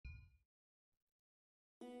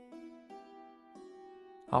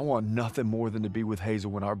I want nothing more than to be with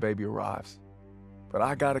Hazel when our baby arrives. But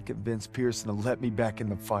I gotta convince Pearson to let me back in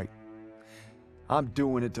the fight. I'm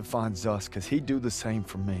doing it to find Zus, because he'd do the same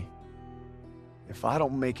for me. If I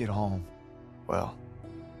don't make it home, well,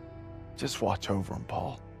 just watch over him,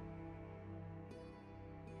 Paul.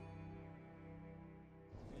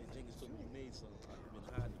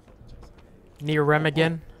 Near Rem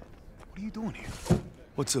again. What are you doing here?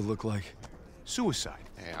 What's it look like? Suicide.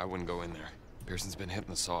 Hey, I wouldn't go in there. Pearson's been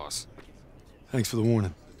hitting the sauce. Thanks for the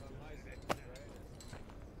warning.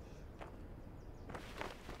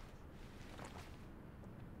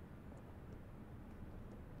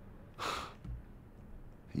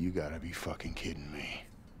 You gotta be fucking kidding me.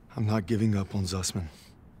 I'm not giving up on Zussman.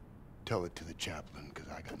 Tell it to the chaplain, because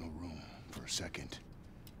I got no room for a second.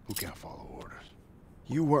 Who can't follow orders?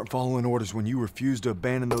 You weren't following orders when you refused to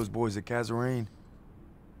abandon those boys at Kazarene.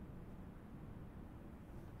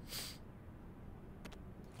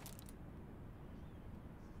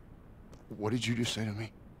 What did you just say to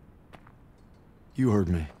me? You heard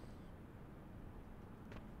me.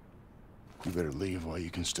 You better leave while you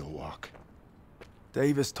can still walk.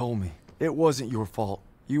 Davis told me. It wasn't your fault.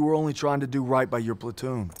 You were only trying to do right by your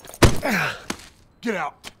platoon. Get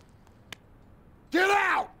out! Get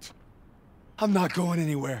out! I'm not going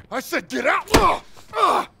anywhere. I said get out!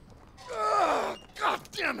 God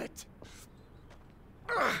damn it!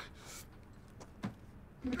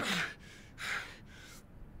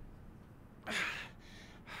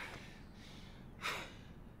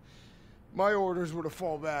 My orders were to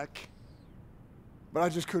fall back. But I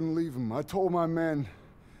just couldn't leave them. I told my men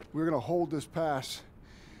we were gonna hold this pass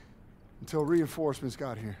until reinforcements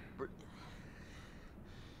got here. But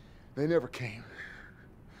they never came.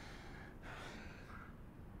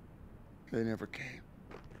 They never came.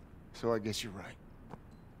 So I guess you're right.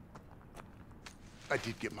 I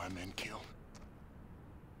did get my men killed.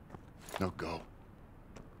 No go.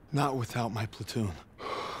 Not without my platoon.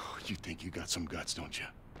 You think you got some guts, don't you?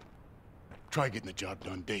 Try getting the job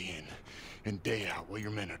done day in and day out while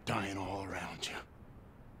your men are dying all around you.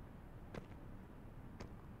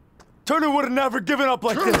 Turner would have never given up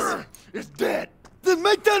like Turner is dead! Then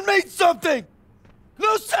make that mean something!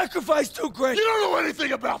 No sacrifice too great! You don't know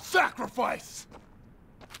anything about sacrifice!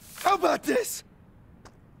 How about this?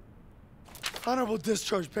 Honorable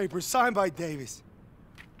discharge papers signed by Davis.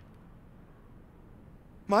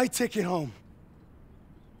 My ticket home.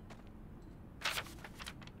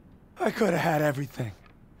 I could have had everything.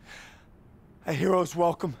 A hero's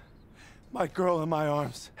welcome, my girl in my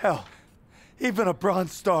arms, hell, even a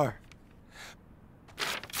Bronze Star.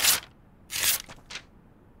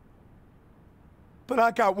 But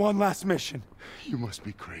I got one last mission. You must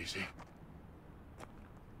be crazy.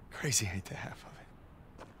 Crazy ain't the half of it.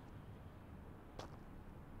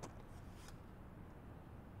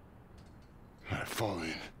 All right, fall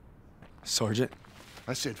in. Sergeant?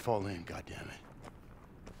 I said fall in, goddammit.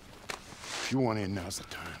 If you want in, now's the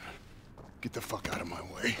time. Get the fuck out of my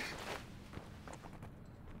way.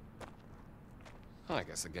 I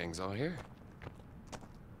guess the gang's all here.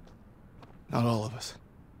 Not all of us.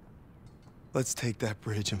 Let's take that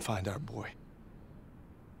bridge and find our boy.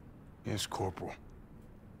 Yes, Corporal.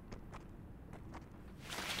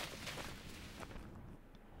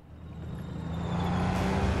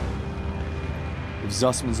 If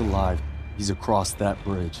Zussman's alive, he's across that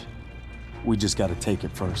bridge. We just gotta take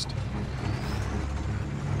it first.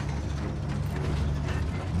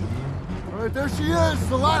 All right, there she is,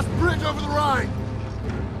 the last bridge over the Rhine.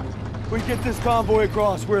 We get this convoy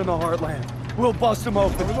across, we're in the heartland. We'll bust them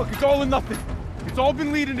open. Look, it's all or nothing. It's all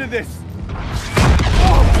been leading to this.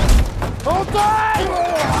 Hold tight!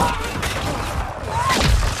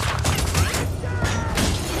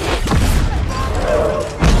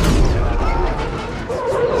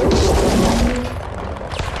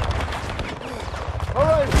 All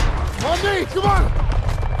right, on me, come on!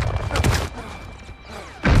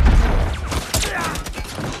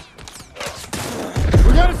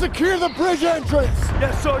 We gotta secure the bridge entrance!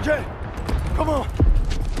 Yes, Sergeant! Come on!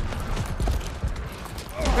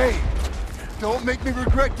 Hey, don't make me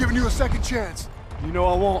regret giving you a second chance. You know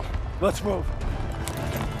I won't. Let's move.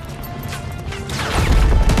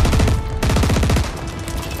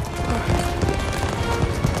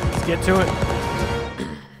 Let's get to it.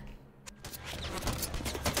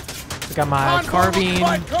 I got my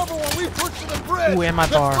carbine. Ooh, and my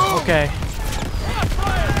bar. Okay.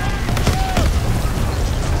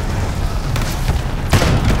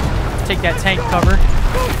 Take that tank cover.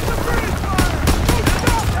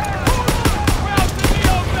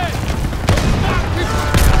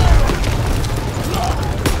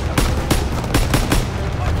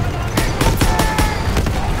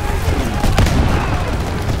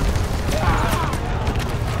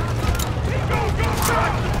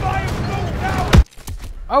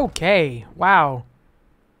 Okay, wow.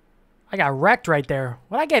 I got wrecked right there.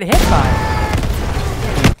 What'd I get hit by?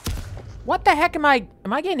 What the heck am I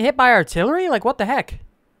getting hit by artillery? Like, what the heck?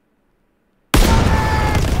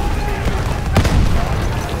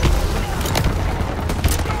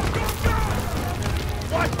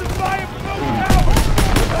 Watch the fire from those towers!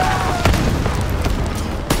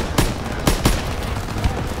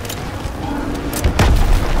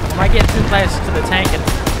 Am I getting too close to the tank? And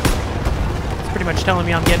it's pretty much telling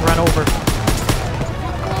me I'm getting run over.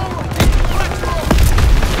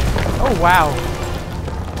 Oh, wow.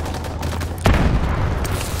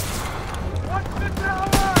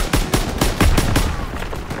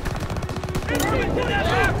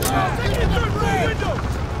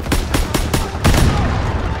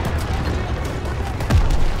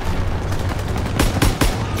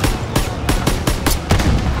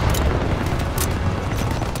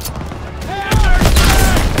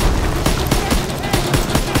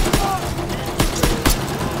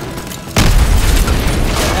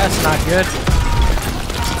 That's not good.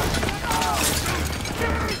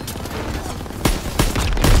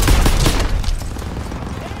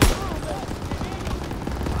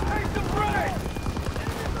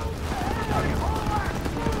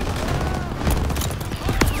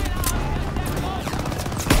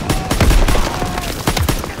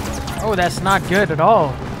 Oh, that's not good at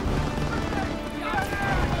all.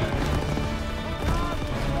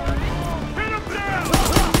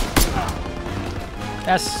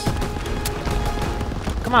 That's...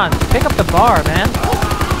 Come on, pick up the bar, man.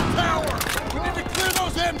 Tower! We need to clear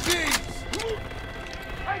those MGs!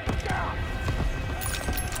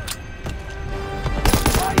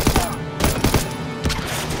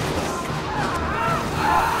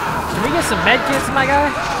 Can we get some med kits, my guy?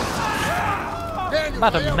 Daniel,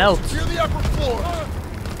 About to melt. secure the upper floor.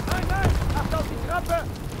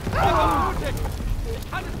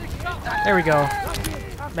 There we go.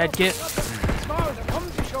 Med kit.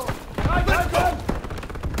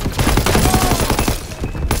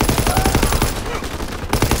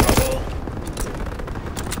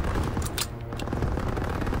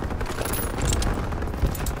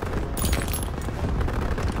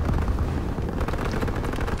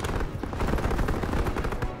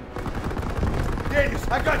 Daniels,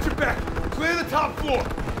 I got your back. Clear the top floor.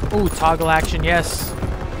 Ooh, toggle action, yes.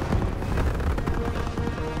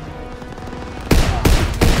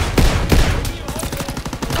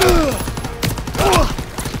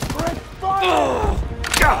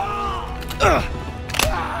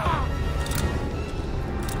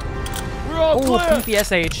 We're all Ooh, clear.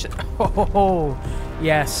 PPSH. Oh,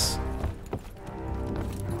 yes.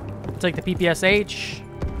 Take the PPSH.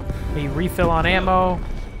 A refill on ammo.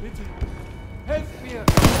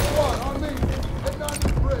 On me. Head down to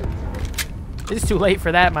the bridge. It's too late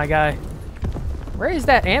for that, my guy. Where is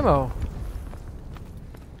that ammo?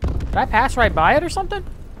 Did I pass right by it or something?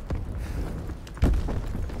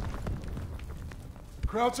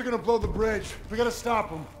 Krauts are gonna blow the bridge. We gotta stop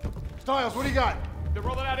them. Styles, what do you got? They're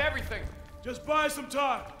rolling out everything. Just buy some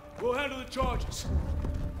time. We'll handle the charges.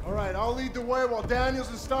 All right, I'll lead the way while Daniels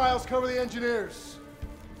and Styles cover the engineers.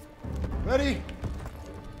 Ready?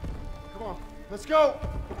 Come on, let's go.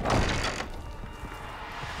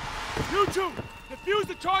 You two, defuse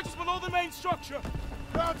the charges below the main structure.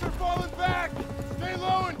 Krauts are falling back. Stay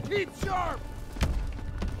low and keep sharp.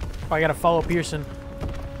 Oh, I gotta follow Pearson.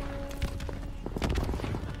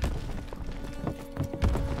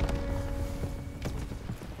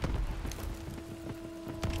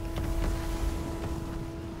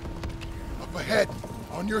 Up ahead,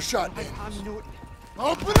 on your shot, Dan.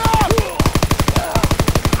 Open up!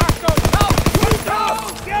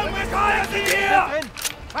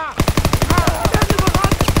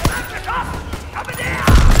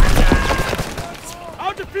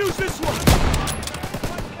 I'll defuse this one.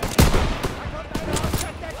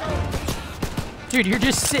 Dude, you're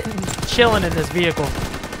just sitting, chilling in this vehicle.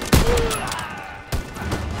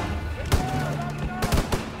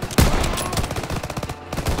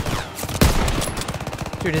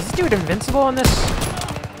 Dude, is this dude invincible in this?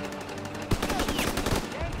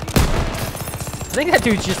 I think that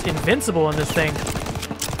dude's just invincible in this thing.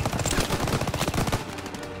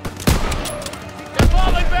 They're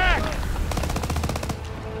falling back.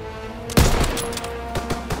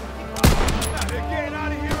 They're getting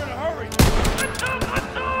out of here in a hurry.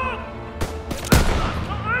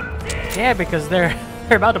 Yeah, because they're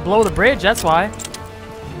about to blow the bridge, that's why.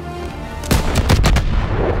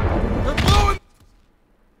 They're blowing.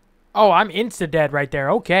 Oh, I'm insta-dead right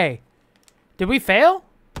there. Okay. Did we fail?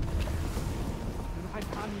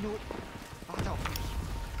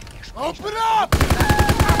 Open up!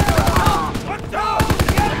 What's up?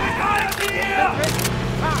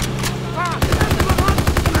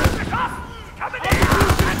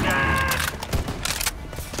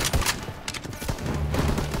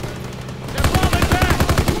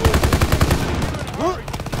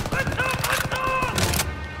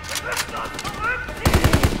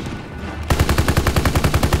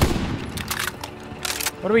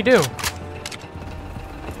 What do we do?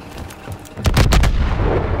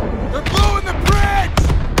 They're blowing the bridge!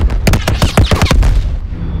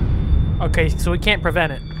 Okay, so we can't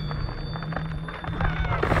prevent it.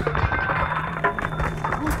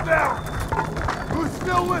 Who's down? Who's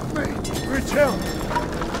still with me? Bridge held.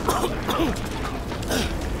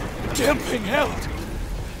 Damn thing held.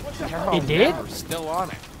 It did? We're still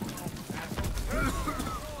on it.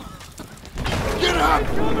 Get up!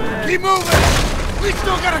 Keep moving! We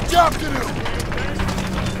still got a job to do!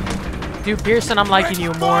 Dude, Pearson, I'm liking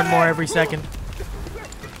you more and more every second.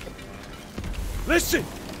 Listen!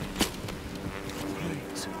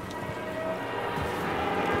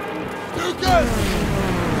 Too good!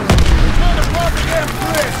 We're trying to pop the damn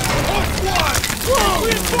bridge! Hold one! Whoa!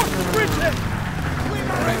 Reinforce the bridgehead!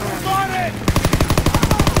 Alright, on it!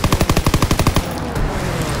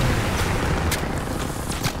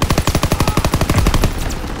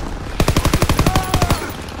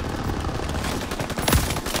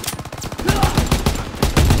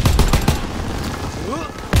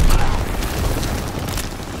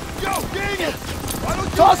 Yo, Daniel! Why don't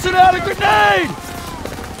you Tossing out a grenade!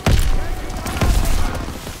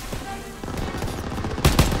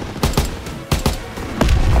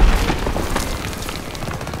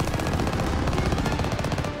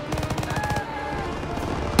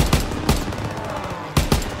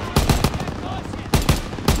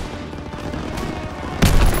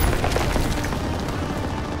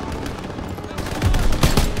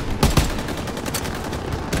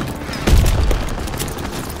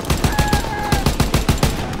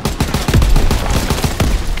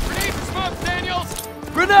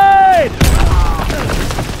 Grenade!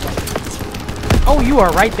 Oh, you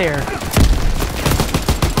are right there.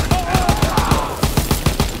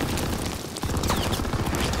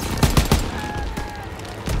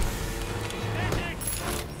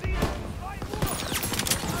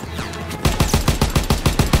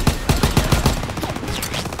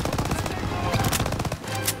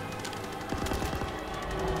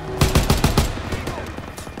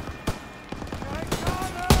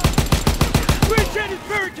 Bridgehead is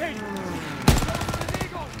barricaded!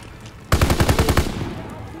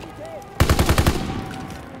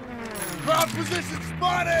 Ground position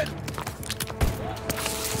spotted!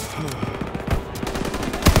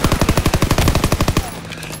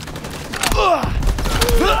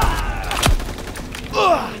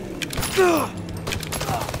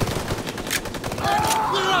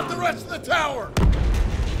 Clear out the rest of the tower!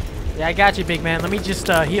 Yeah, I got you, big man. Let me just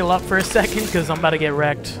heal up for a second, because I'm about to get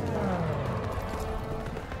wrecked.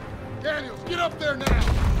 Daniels, get up there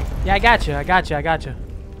now! Yeah, I got you. I got you. I got you.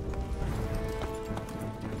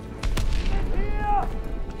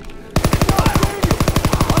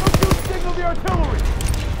 Signal the artillery!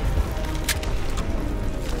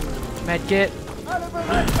 Medkit.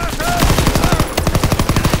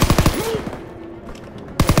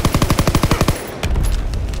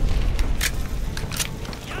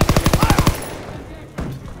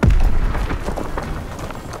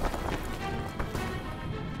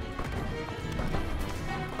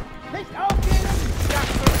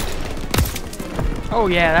 Oh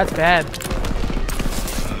yeah, that's bad.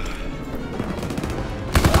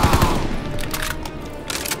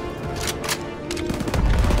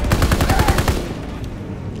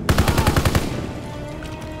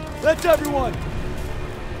 That's everyone!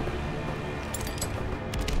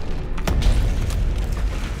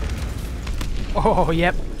 Oh,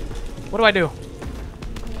 yep. What do I do?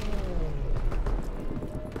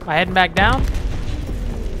 Am I heading back down?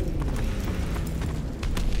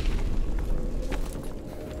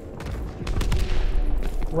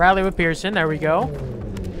 Rally with Pearson. There we go.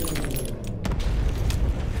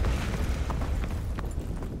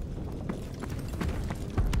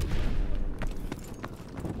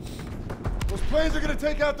 Those planes are gonna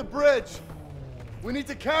take out the bridge. We need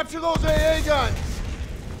to capture those AA guns.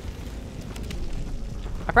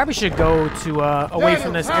 I probably should go to away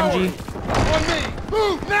from this MG. On me!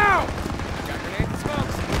 Move now!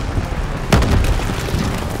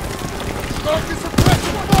 Smoke is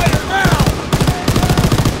suppressing fire now!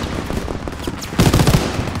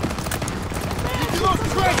 Into those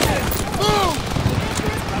trenches! Move!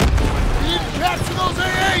 We need to capture those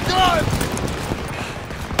AA guns!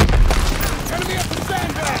 Enemy at the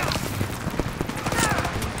sandbags!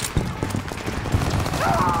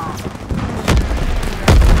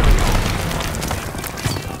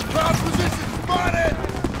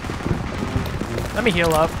 Let me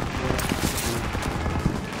heal up.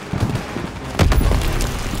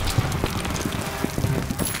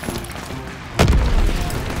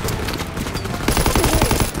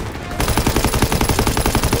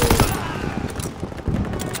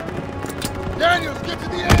 Daniels, get to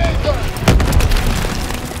the AA gun!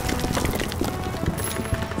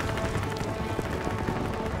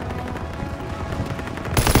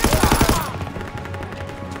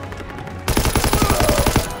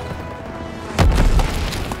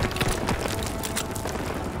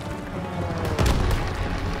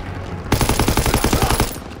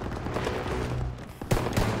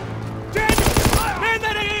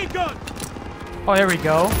 Oh, there we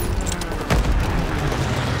go.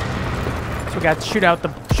 So we got to shoot down the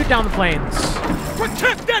planes.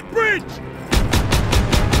 Protect that bridge!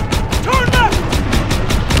 Turn left!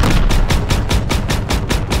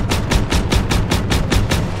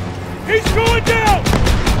 He's going down!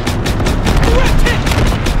 Direct hit!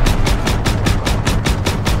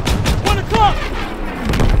 1 o'clock!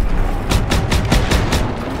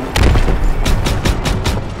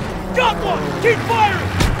 Got one! Keep firing!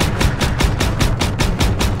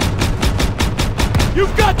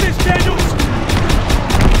 You've got this, Daniels!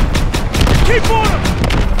 Keep on him!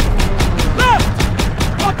 Left!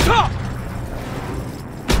 Up top!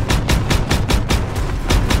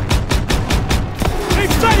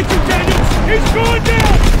 They've sighted you, Daniels! He's going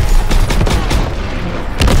down!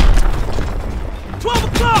 12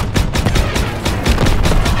 o'clock!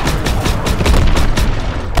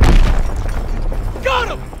 Got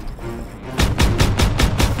him!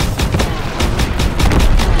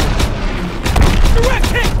 Direct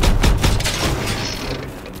hit!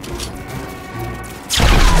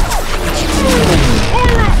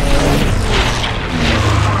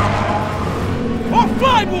 Our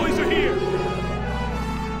fly boys are here!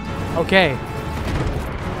 Okay.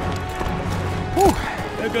 Whew.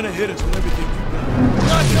 They're gonna hit us with everything we've got.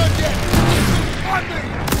 Not done yet! On me!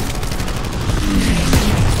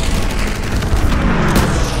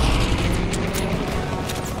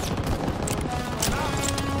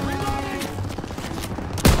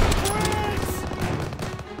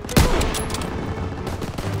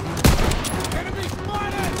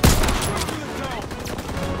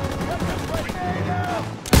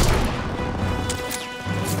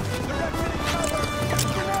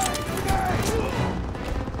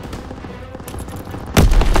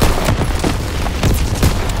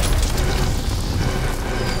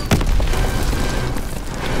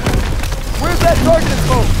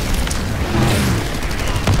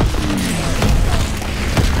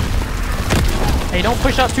 Hey, don't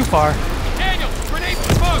push out too far. Daniel, grenade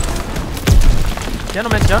smoke!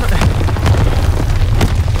 Gentlemen.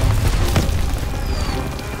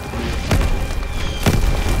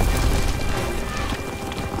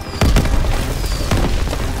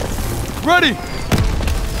 Ready!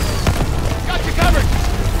 Got you covered!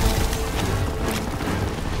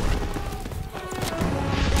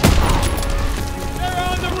 They're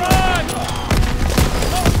on the run!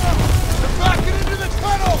 They're backing into the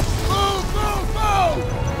tunnel! Move, move, move!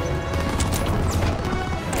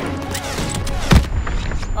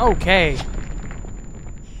 Okay.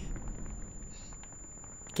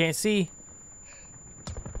 Can't see.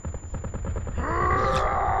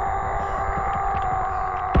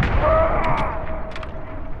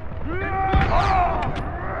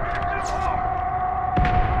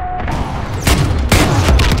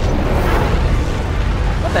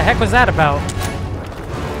 What the heck was that about?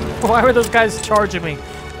 Why were those guys charging me?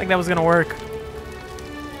 Like that was gonna work.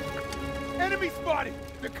 Enemy spotted!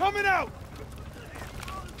 They're coming out!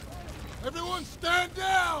 Everyone stand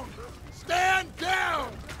down! Stand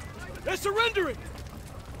down! They're surrendering!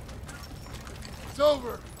 It's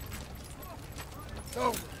over. It's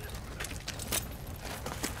over.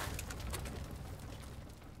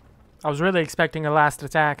 I was really expecting a last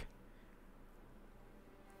attack.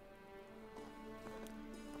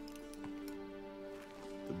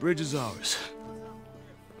 The bridge is ours.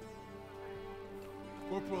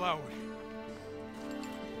 Corporal Howard.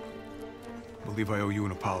 I believe I owe you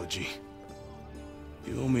an apology.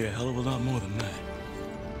 You owe me a hell of a lot more than that.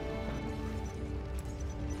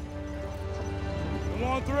 Come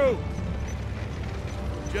on through.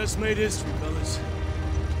 Just made history, fellas.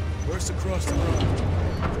 First across the Rhine.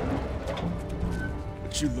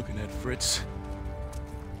 What you looking at, Fritz?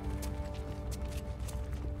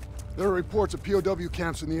 There are reports of POW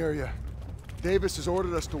camps in the area. Davis has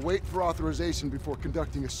ordered us to wait for authorization before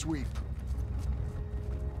conducting a sweep.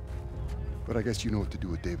 But I guess you know what to do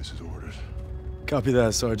with Davis's orders. Copy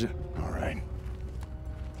that, Sergeant. All right.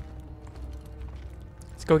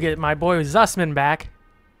 Let's go get my boy Zussman back.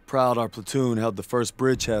 proud our platoon held the first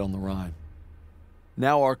bridgehead on the Rhine.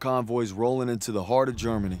 Now our convoy's rolling into the heart of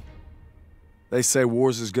Germany. They say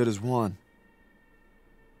war's as good as won.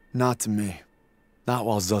 Not to me. Not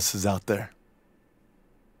while Zuss is out there.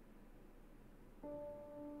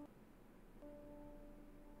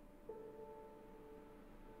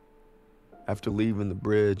 After leaving the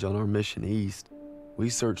bridge on our mission east, we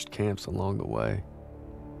searched camps along the way.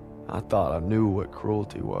 I thought I knew what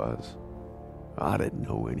cruelty was. I didn't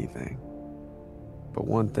know anything. But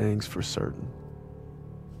one thing's for certain.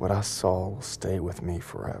 What I saw will stay with me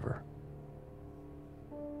forever.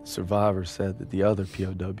 Survivors said that the other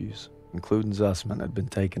POWs, including Zussman, had been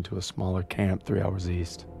taken to a smaller camp 3 hours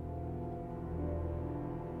east.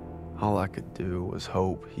 All I could do was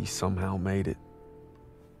hope he somehow made it.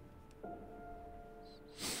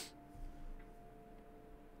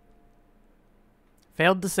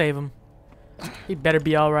 Failed to save him. He better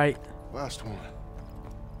be all right. Last one.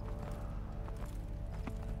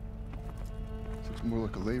 Looks more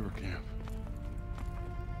like a labor camp.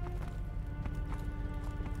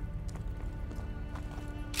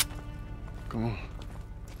 Come on.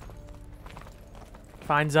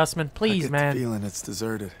 Find Zussman, please, I get man. the feeling it's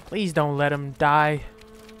deserted. Please don't let him die.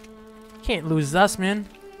 Can't lose Zussman.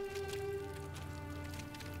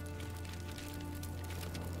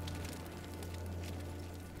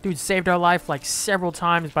 Dude saved our life like several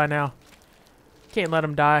times by now. Can't let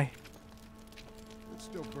him die. It's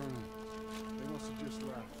still burning. They must have just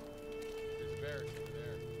left. There's a barracks over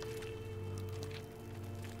there.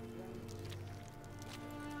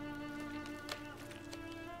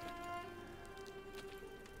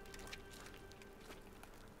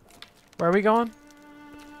 Where are we going?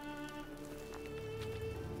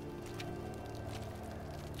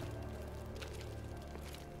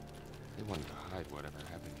 They wanted to hide whatever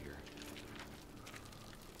happened here.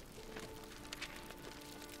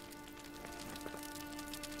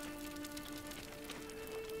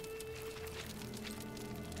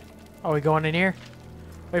 Are we going in here?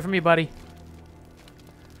 Wait for me, buddy.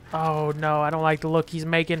 Oh no, I don't like the look he's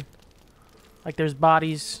making. Like there's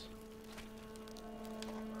bodies.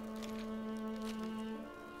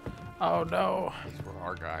 Oh no. These were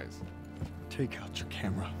our guys. Take out your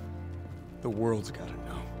camera. The world's gotta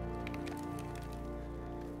know.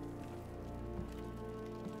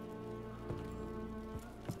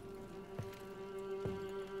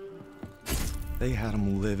 They had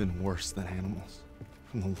them living worse than animals.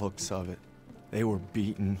 From the looks of it, they were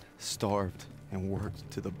beaten, starved, and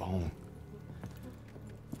worked to the bone.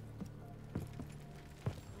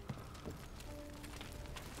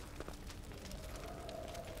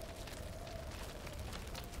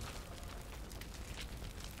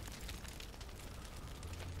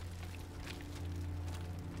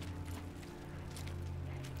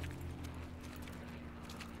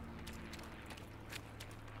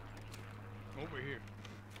 Over here.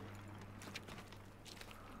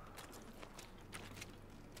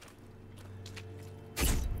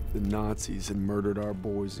 The Nazis had murdered our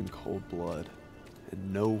boys in cold blood,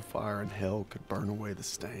 and no fire in hell could burn away the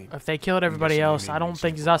stain. If they killed everybody else, I don't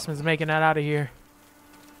think Zussman's making that out of here.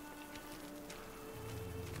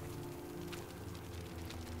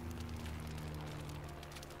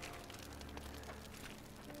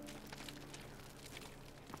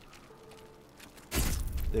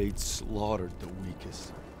 They'd slaughtered the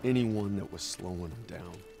weakest, anyone that was slowing them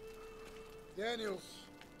down. Daniels,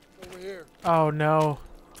 over here. Oh no.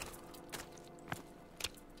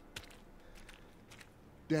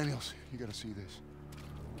 Daniels, you gotta see this.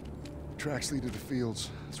 The tracks lead to the fields.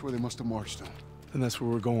 That's where they must have marched them. And that's where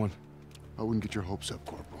we're going. I wouldn't get your hopes up,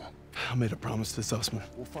 Corporal. I made a promise to Zussman.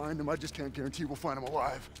 We'll find him. I just can't guarantee we'll find him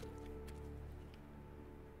alive.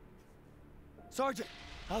 Sergeant,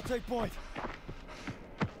 I'll take point.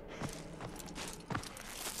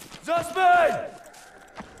 Zussman!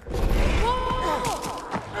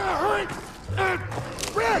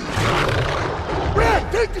 Red!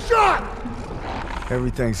 Red, take the shot!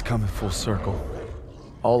 Everything's coming full circle.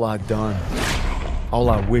 All I'd done, all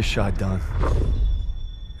I wish I'd done.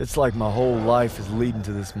 It's like my whole life is leading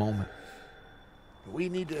to this moment. We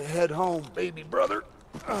need to head home, baby brother.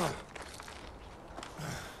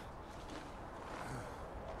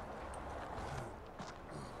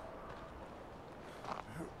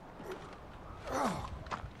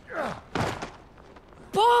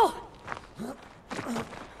 Paul!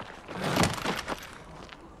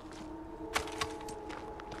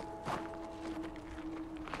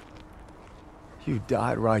 You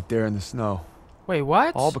died right there in the snow. Wait,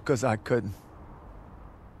 what? All because I couldn't.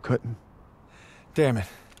 Damn it.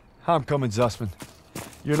 I'm coming, Zussman.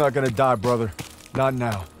 You're not gonna die, brother. Not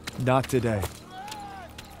now. Not today.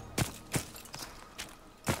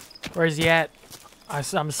 Where's he at?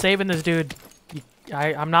 I'm saving this dude.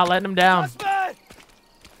 I'm not letting him down. Suspect!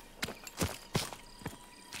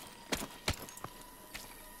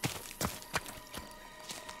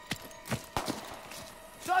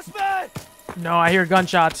 Suspect! No, I hear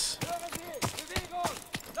gunshots.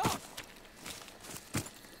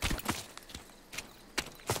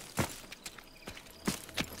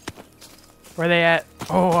 Where they at?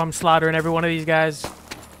 Oh, I'm slaughtering every one of these guys.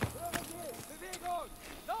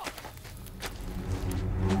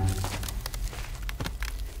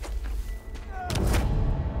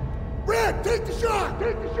 Red, take the shot!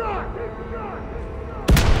 Take the shot! Take the shot!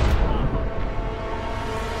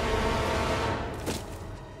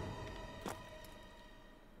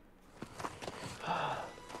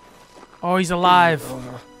 Oh, he's alive.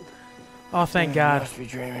 Oh, thank God. Must be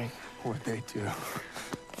dreaming. What'd they do?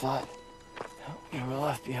 Thought we were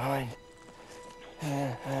left behind.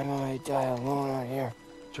 And I might die alone out here.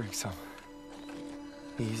 Drink some.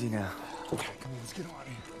 Easy now. Come on, let's get on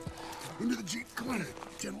here. Into the Jeep. Come on.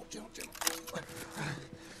 Gentle, gentle, gentle.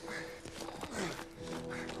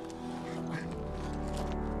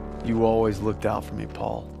 You always looked out for me,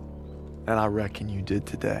 Paul. And I reckon you did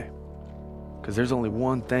today. Because there's only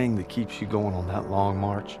one thing that keeps you going on that long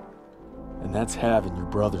march. And that's having your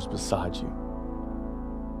brothers beside you.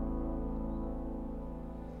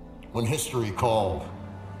 When history called,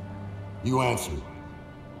 you answered.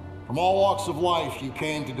 From all walks of life, you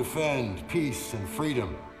came to defend peace and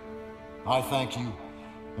freedom. I thank you,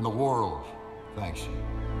 and the world thanks you.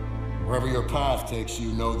 Wherever your path takes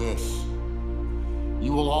you, know this.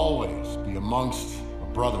 You will always be amongst a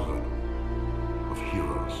brotherhood of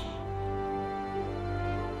heroes.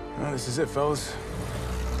 Well, this is it, fellas.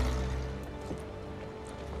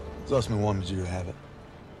 Zussman wanted you to have it.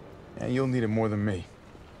 And you'll need it more than me.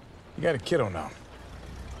 You got a kiddo now.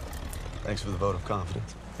 Thanks for the vote of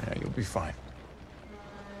confidence. Yeah, you'll be fine.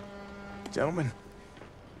 Gentlemen.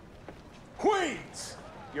 Queens!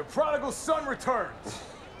 Your prodigal son returns!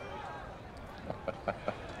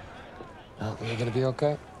 You gonna be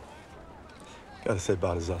okay? Gotta say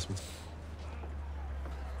bye to Zussman.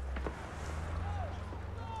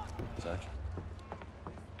 Sarge?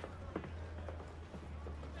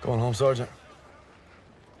 Going home, Sergeant?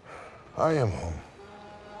 I am home.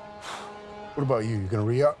 What about you? You gonna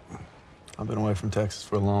re-up? I've been away from Texas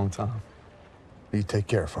for a long time. You take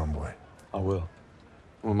care, farm boy. I will.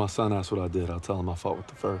 When my son asks what I did, I'll tell him I fought with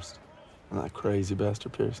the first. And that crazy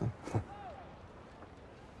bastard Pearson.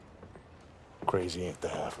 Crazy ain't the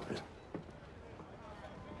half of it.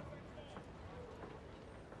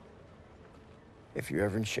 If you're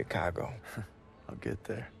ever in Chicago, I'll get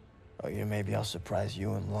there. oh yeah, maybe I'll surprise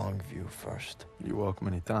you in Longview first. You're welcome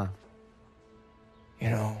anytime. You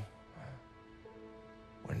know,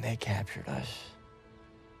 when they captured us,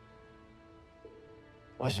 it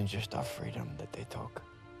wasn't just our freedom that they took.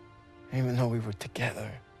 Even though we were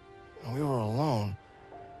together, and we were alone,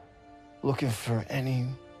 looking for any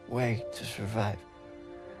way to survive.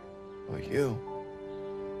 But you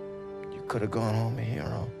could have gone home a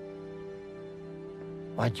hero.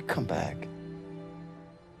 Why'd you come back?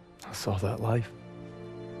 I saw that life.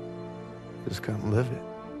 Just couldn't live it.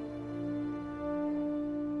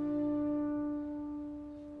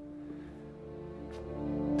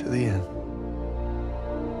 To the end.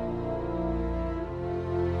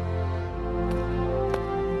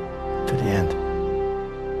 To the end.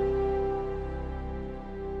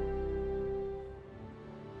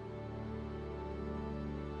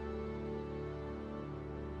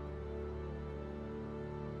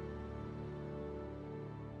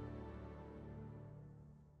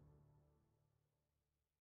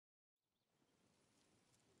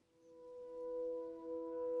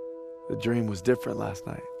 The dream was different last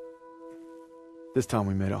night. This time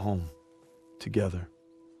we made it home, together.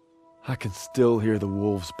 I can still hear the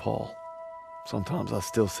wolves, Paul. Sometimes I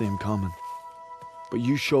still see them coming. But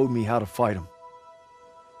you showed me how to fight them.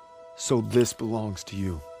 So this belongs to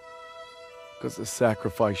you. Because the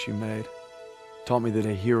sacrifice you made taught me that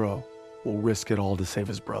a hero will risk it all to save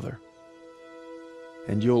his brother.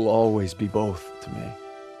 And you'll always be both to me.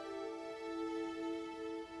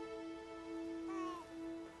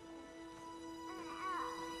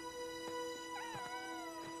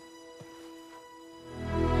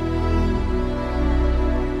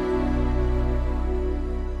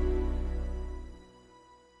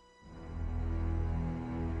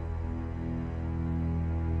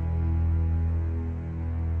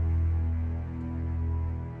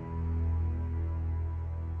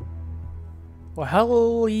 Well,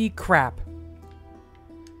 holy crap.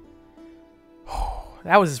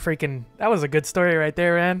 That was a good story right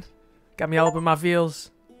there, man. Got me all up in my feels.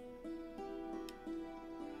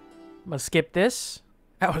 I'm gonna skip this.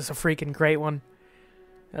 That was a freaking great one.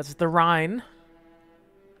 That's the Rhine.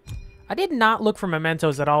 I did not look for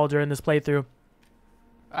mementos at all during this playthrough.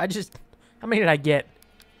 How many did I get?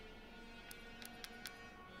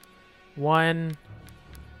 1,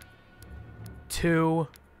 2,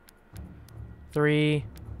 3,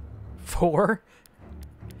 4.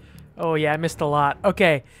 Oh yeah, I missed a lot.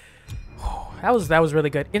 Okay. That was really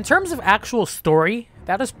good. In terms of actual story,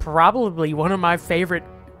 that is probably one of my favorite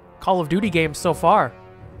Call of Duty games so far.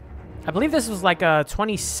 I believe this was like a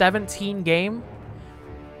 2017 game.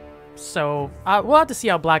 So, we'll have to see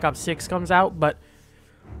how Black Ops 6 comes out, but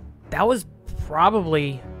that was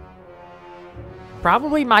probably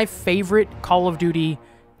my favorite Call of Duty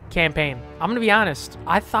campaign. I'm gonna be honest.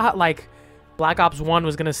 I thought like Black Ops 1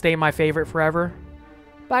 was gonna stay my favorite forever.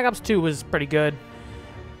 Black Ops 2 was pretty good.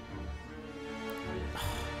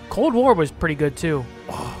 Cold War was pretty good too.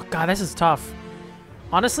 Oh god, this is tough.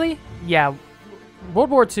 Honestly, yeah, World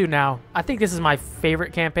War II now. I think this is my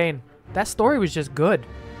favorite campaign. That story was just good.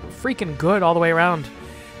 Freaking good all the way around.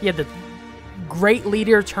 You had the great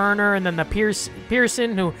leader Turner and then the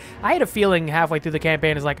Pearson, who I had a feeling halfway through the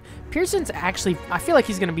campaign is like, Pearson's actually, I feel like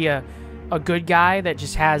he's going to be a good guy that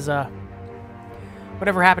just has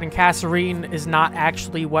whatever happened in Kasserine is not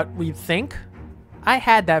actually what we think. I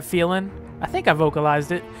had that feeling. I think I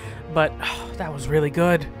vocalized it, but that was really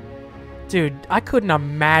good. Dude, I couldn't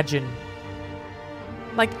imagine.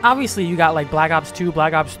 Like, obviously you got like Black Ops 2,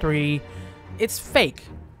 Black Ops 3. It's fake.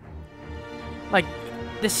 Like,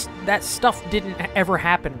 that stuff didn't ever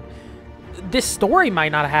happen. This story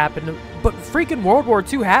might not have happened, but freaking World War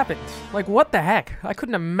II happened. Like, what the heck? I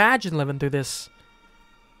couldn't imagine living through this.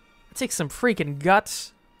 It takes some freaking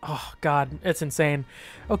guts. Oh, God, it's insane.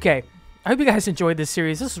 Okay, I hope you guys enjoyed this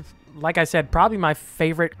series. This is, like I said, probably my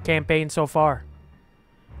favorite campaign so far.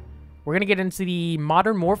 We're going to get into the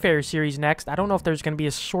Modern Warfare series next. I don't know if there's going to be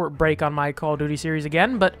a short break on my Call of Duty series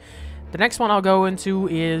again, but the next one I'll go into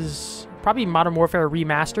is probably Modern Warfare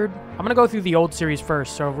Remastered. I'm going to go through the old series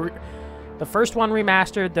first. So the first one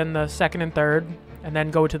remastered, then the second and third, and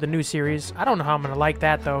then go to the new series. I don't know how I'm going to like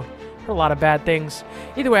that, though. Heard a lot of bad things.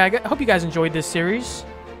 Either way, I hope you guys enjoyed this series.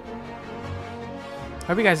 I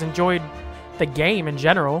hope you guys enjoyed the game in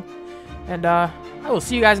general. And I will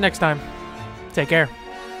see you guys next time. Take care.